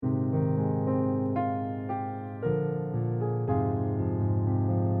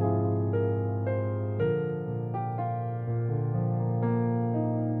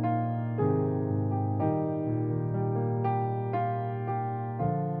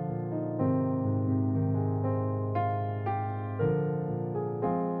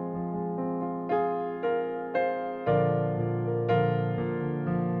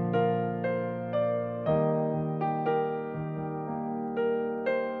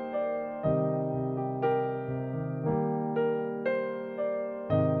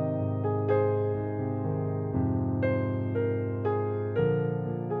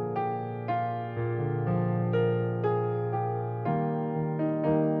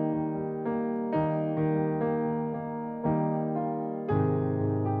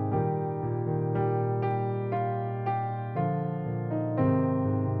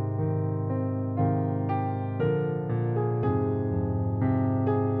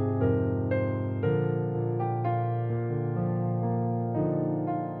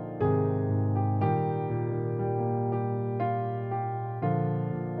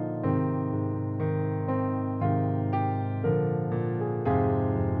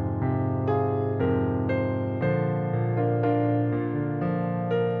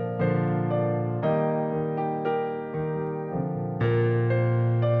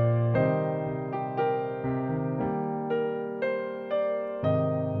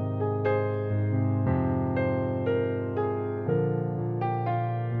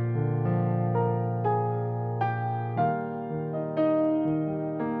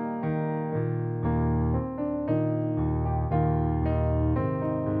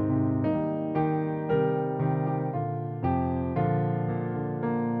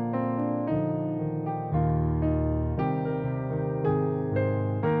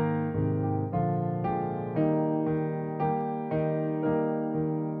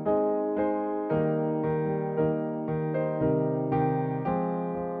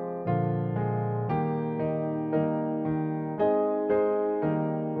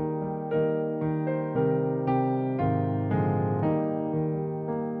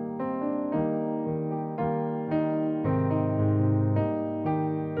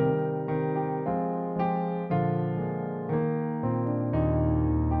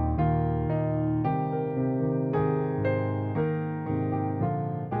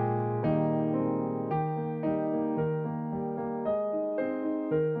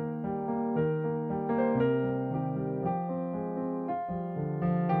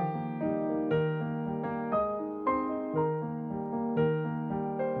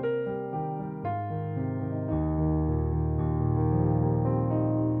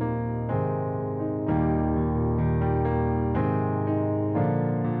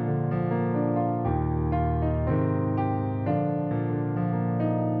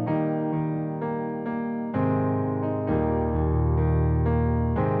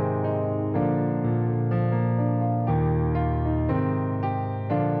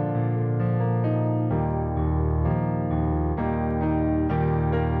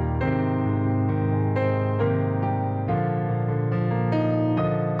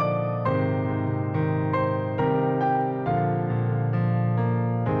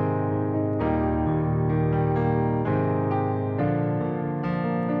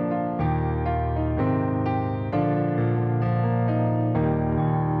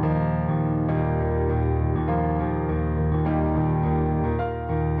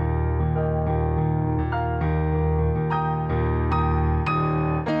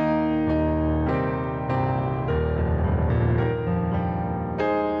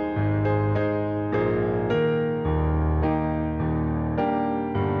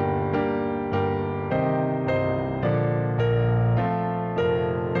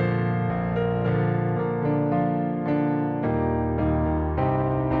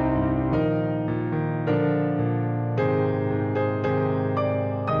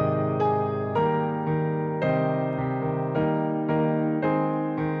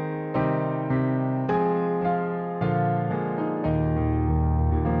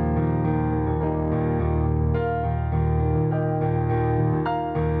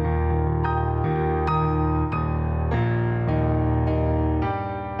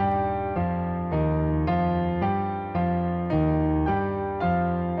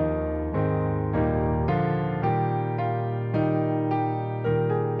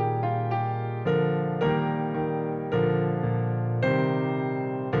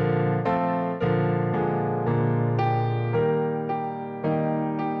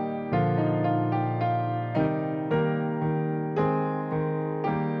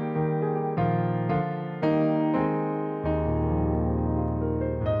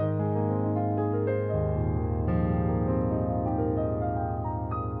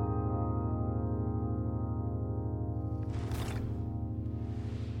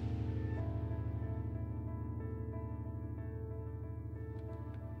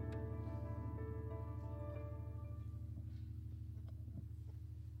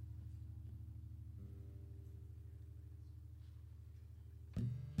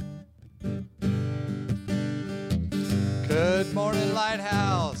Good morning,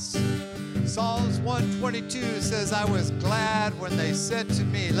 Lighthouse. Psalms 122 says, I was glad when they said to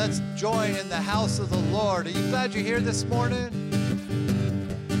me, let's join in the house of the Lord. Are you glad you're here this morning?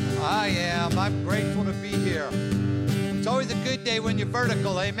 I am. I'm grateful to be here. It's always a good day when you're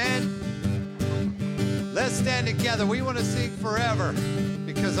vertical, amen? Let's stand together. We want to sing forever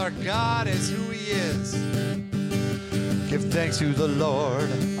because our God is who He is. Give thanks to the Lord,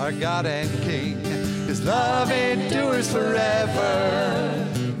 our God and King. His love endures forever.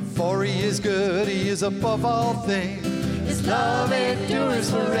 For He is good, He is above all things. His love endures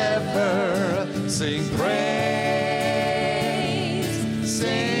forever. Sing praise,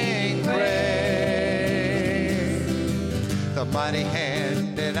 sing praise. The mighty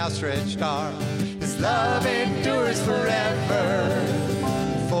hand and outstretched arm. His love endures forever.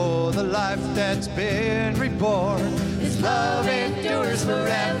 For the life that's been reborn. His love endures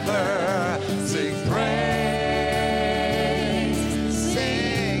forever. Sing praise,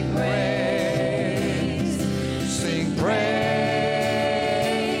 sing praise, sing praise,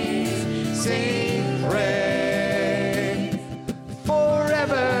 sing praise.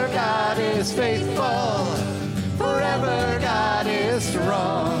 Forever God is faithful. Forever God is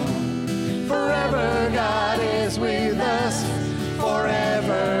strong. Forever God is with us.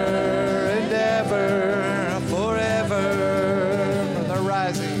 Forever and ever, forever.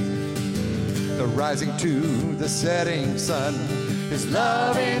 From the rising to the setting sun, His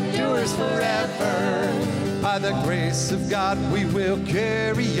love endures forever. By the grace of God we will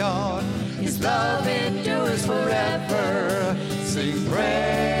carry on. His love endures forever. Sing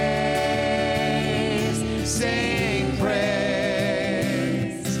praise, sing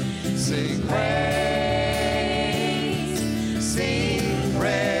praise, sing praise.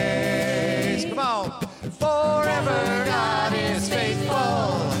 Forever God is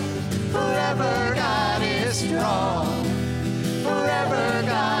faithful. Forever God is strong. Forever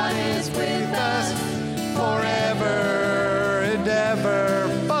God is with us. Forever and ever.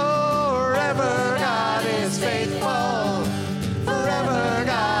 Forever God is faithful. Forever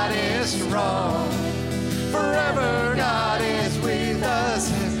God is strong. Forever God is with us.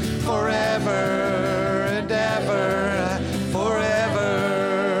 Forever and ever.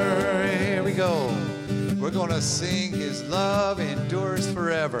 Forever. Here we go. We're going to sing His love endures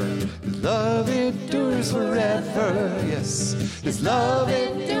forever. His love endures forever. Yes. His love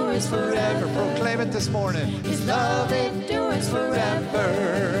endures forever. Proclaim it this morning. His love endures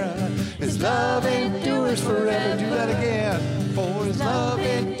forever. His love endures forever. Do that again. For His love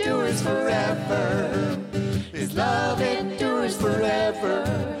endures forever. His love endures forever.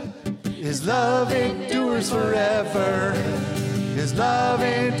 His love endures forever. His love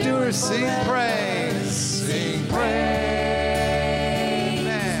endures. Sing praise. Sing praise.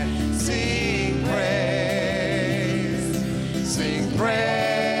 Man. Sing praise. Sing praise.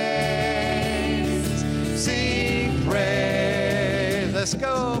 Sing praise. Let's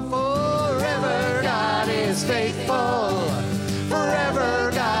go. Forever God is faithful.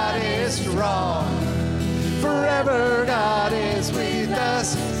 Forever God is strong. Forever God is with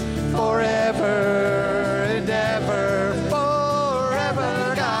us. Forever and ever.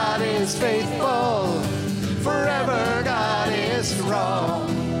 Forever God is faithful. Forever God is strong.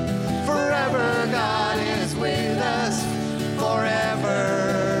 Forever God is with us. Forever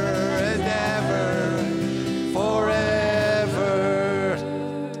and ever. Forever.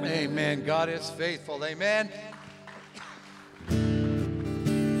 Amen. God is faithful. Amen.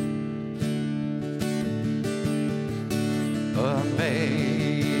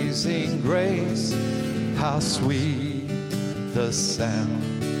 Amazing grace, how sweet the sound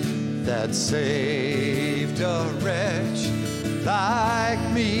that saved a wretch like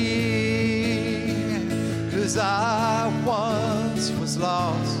me. 'Cause I once was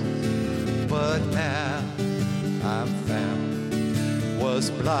lost, but now I'm found.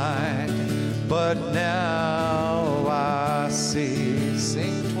 Was blind, but now I see.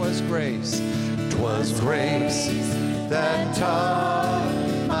 Sing, 'twas grace, 'twas grace that taught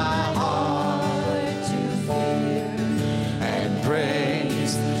my heart to fear and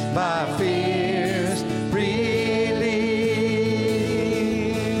grace my fears relieved.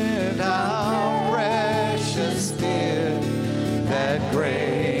 How precious did that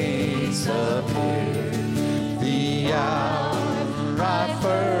grace appear the hour I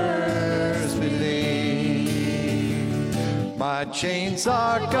first believed. My chains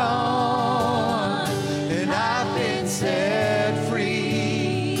are gone and I've been set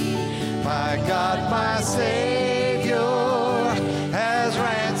free. My God, my Savior has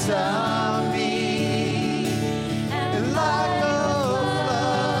ransomed me. And like a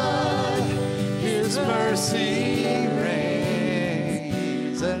flood, His mercy reigns.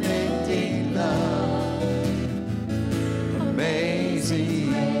 unending love,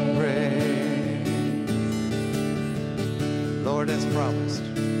 amazing grace. Lord has promised,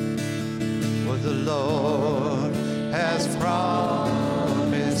 for the Lord has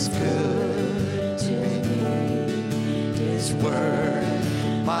promised good to me. His word,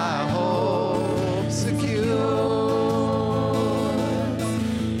 my hope secure.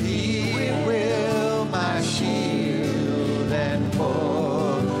 He will my shield and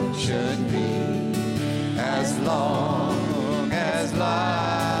portion be, as long as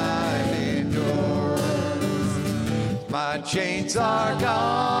life endures. My chains are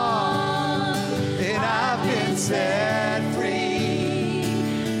gone, and I've been set free.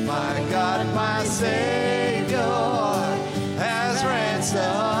 My God, my Savior, has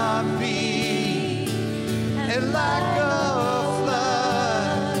ransomed me, and like a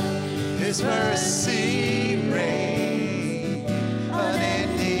flood, His mercy reigns,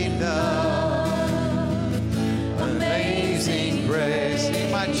 unending love, amazing grace.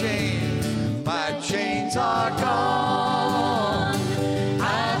 My chains are gone,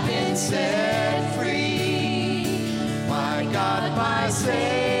 I've been set free. My God, my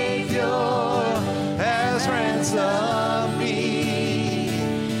Savior, has ransomed me,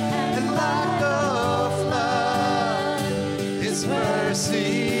 and like a flood, His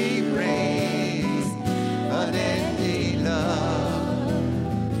mercy reigns, unending love,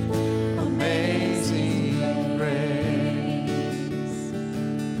 amazing grace.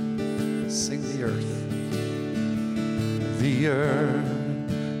 Sing the earth. The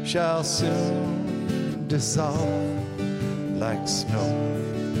earth shall soon dissolve like snow.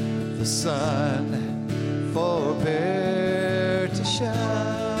 The sun forbear to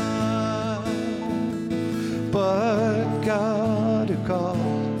shine, but God who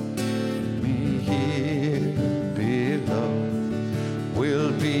called me here below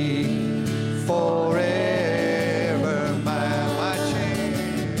will be forever my chain,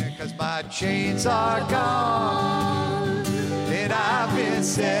 'cause my chains are gone, and I've been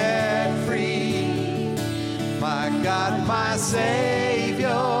set free. My God, my Savior,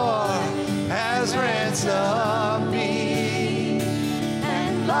 has ransomed me,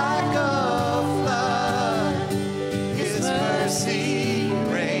 and like a flood, His mercy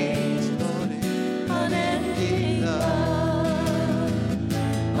reigns, unending love,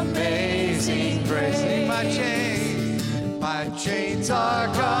 amazing grace. My chains are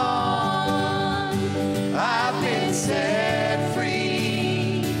gone, I've been set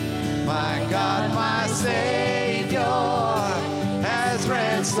free. My God, my Savior, has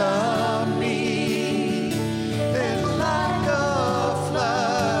ransomed me, and like a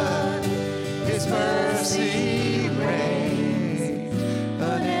flood, His mercy reigns,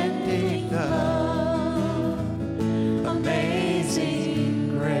 unending love, amazing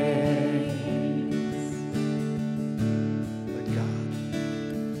grace.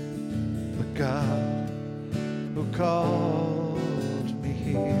 The God who called me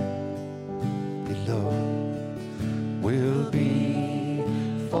here below will be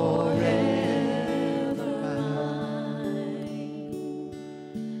forever mine,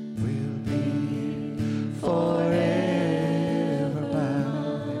 will be forever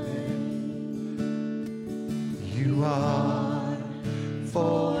mine. You are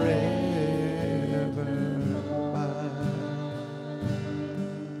forever mine.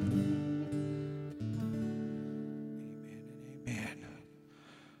 Amen and amen.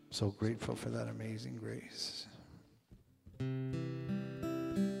 I'm so grateful for that amazing grace.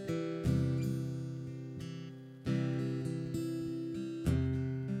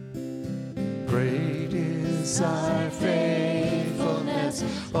 Great is thy faithfulness,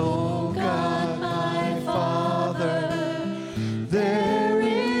 O God, my Father. There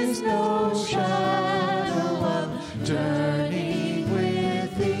is no shadow of turning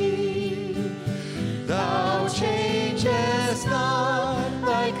with thee. Thou changest not,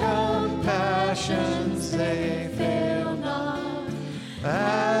 thy compassions, they fail not.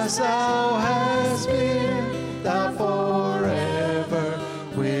 As thou hast been, thou forever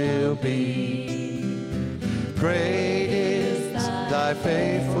will be. Great is thy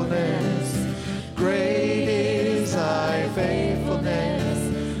faithfulness, great is thy faithfulness.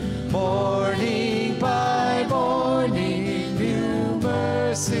 Morning by morning, new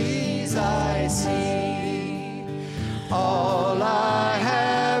mercies I see. All I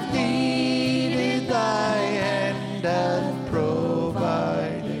have needed, thy hand hath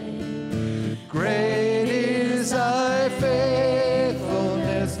provided. Great is thy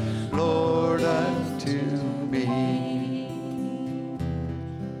faithfulness, Lord, unto me.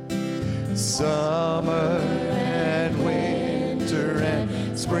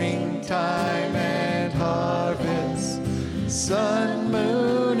 springtime and harvest, sun,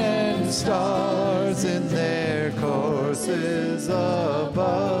 moon, and stars in their courses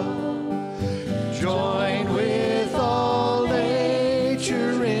above. Join with all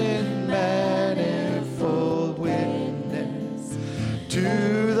nature in manifold witness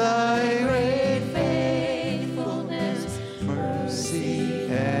to thy great faithfulness, mercy,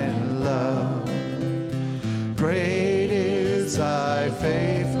 and love. Great is thy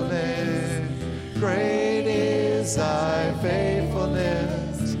faithfulness, great is thy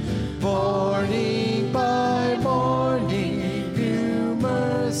faithfulness. Morning by morning, new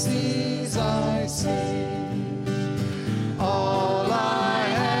mercies I see. All I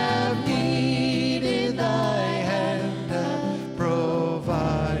have needed, thy hand hath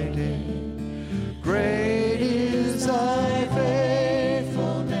provided. Great is thy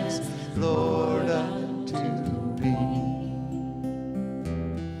faithfulness, Lord, unto me.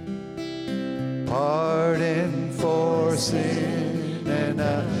 Pardon for sin and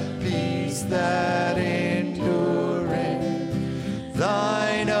a peace that endureth,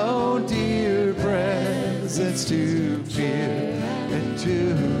 thine own dear presence to fear and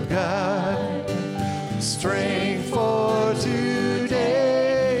to guide, strength for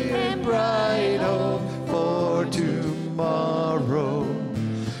today and bright hope for tomorrow,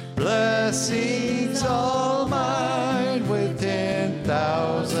 blessings all mine with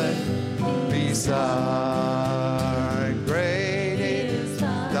 10,000 beside. Great is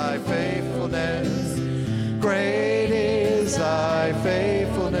thy faithfulness, great is thy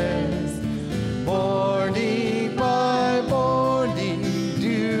faithfulness. Morning by morning,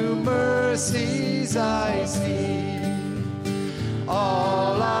 new mercies I see.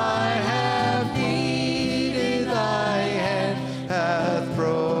 All I have needed, thy hand hath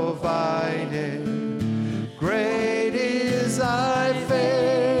provided. Great is thy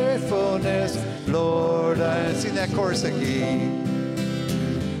faithfulness, Lord. I sing that chorus again.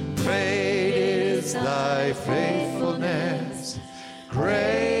 Great is thy faithfulness,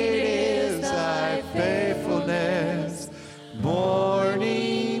 great is thy faithfulness.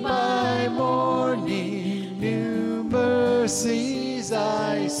 Morning by morning, new mercies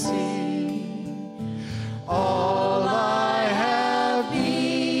I see. All I have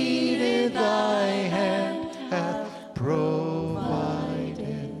needed, thy hand hath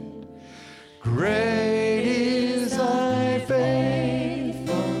provided. Great is thy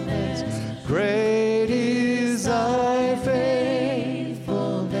faithfulness, great is thy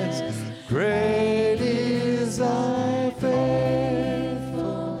faithfulness, great is thy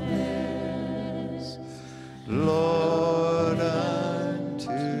faithfulness, Lord,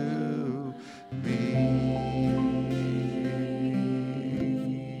 unto me.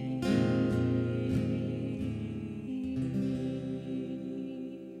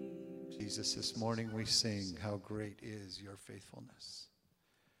 Jesus, this morning we sing, how great is your faithfulness.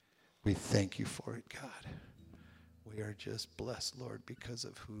 We thank you for it, God. We are just blessed, Lord, because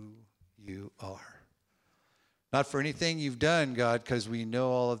of who you are. Not for anything you've done, God, because we know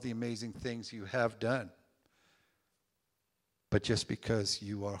all of the amazing things you have done, but just because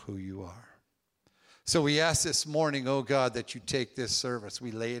you are who you are. So we ask this morning, oh God, that you take this service.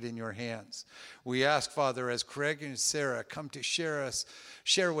 We lay it in your hands. We ask, Father, as Craig and Sarah come to share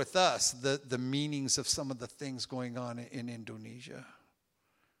with us the meanings of some of the things going on in Indonesia.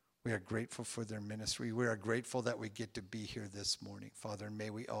 We are grateful for their ministry. We are grateful that we get to be here this morning. Father, and may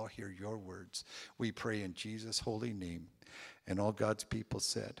we all hear your words. We pray in Jesus' holy name. And all God's people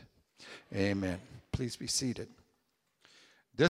said, amen. Please be seated.